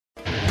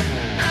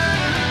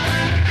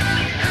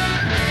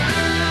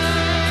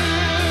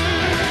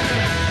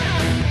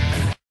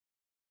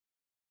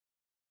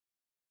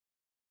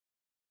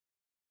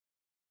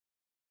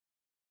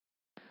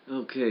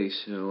Okay,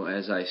 so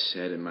as I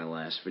said in my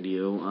last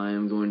video, I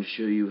am going to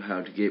show you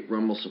how to get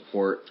Rumble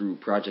support through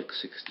Project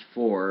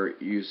 64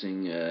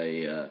 using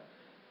a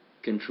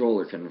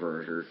controller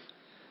converter.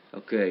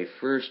 Okay,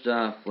 first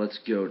off, let's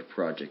go to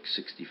Project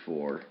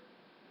 64.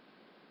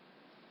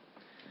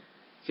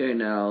 Okay,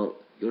 now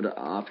go to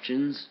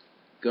Options,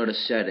 go to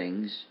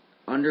Settings.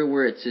 Under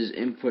where it says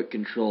Input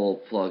Control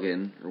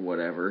Plugin or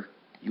whatever,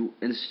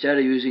 instead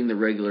of using the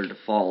regular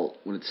default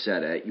when it's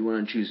set at, you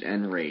want to choose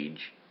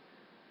Enrage.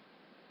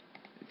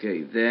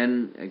 Okay,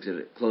 then exit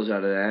it, close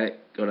out of that,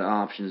 go to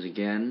Options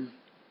again,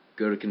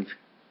 go to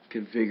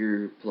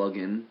Configure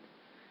Plugin.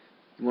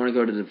 You want to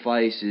go to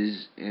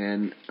Devices,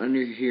 and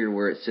under here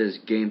where it says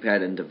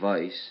Gamepad and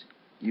Device,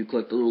 you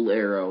click the little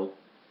arrow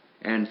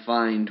and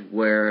find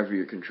wherever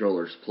your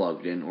controller is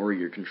plugged in, or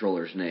your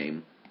controller's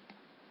name.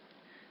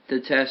 To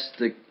test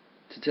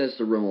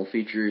the Rumble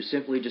feature,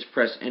 simply just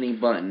press any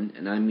button,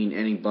 and I mean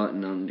any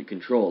button on the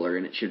controller,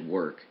 and it should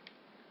work.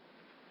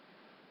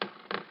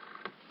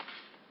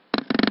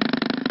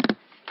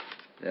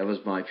 That was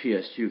my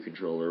PS2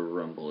 controller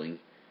rumbling.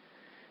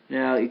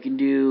 Now, you can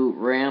do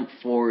ramp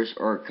force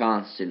or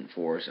constant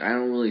force. I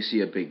don't really see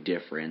a big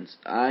difference.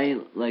 I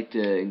like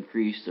to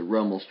increase the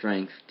rumble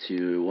strength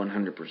to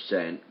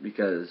 100%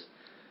 because,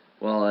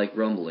 well, I like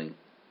rumbling.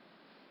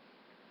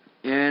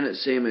 And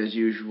same as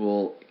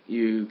usual,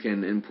 you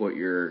can input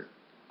your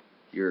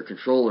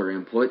controller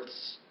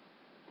inputs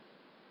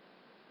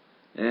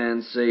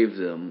and save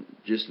them,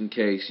 just in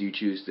case you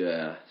choose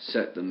to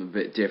set them a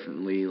bit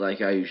differently, like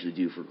I usually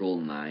do for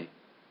GoldenEye.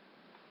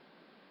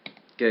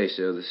 Okay,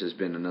 so this has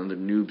been another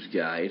Noobs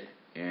guide,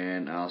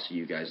 and I'll see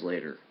you guys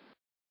later.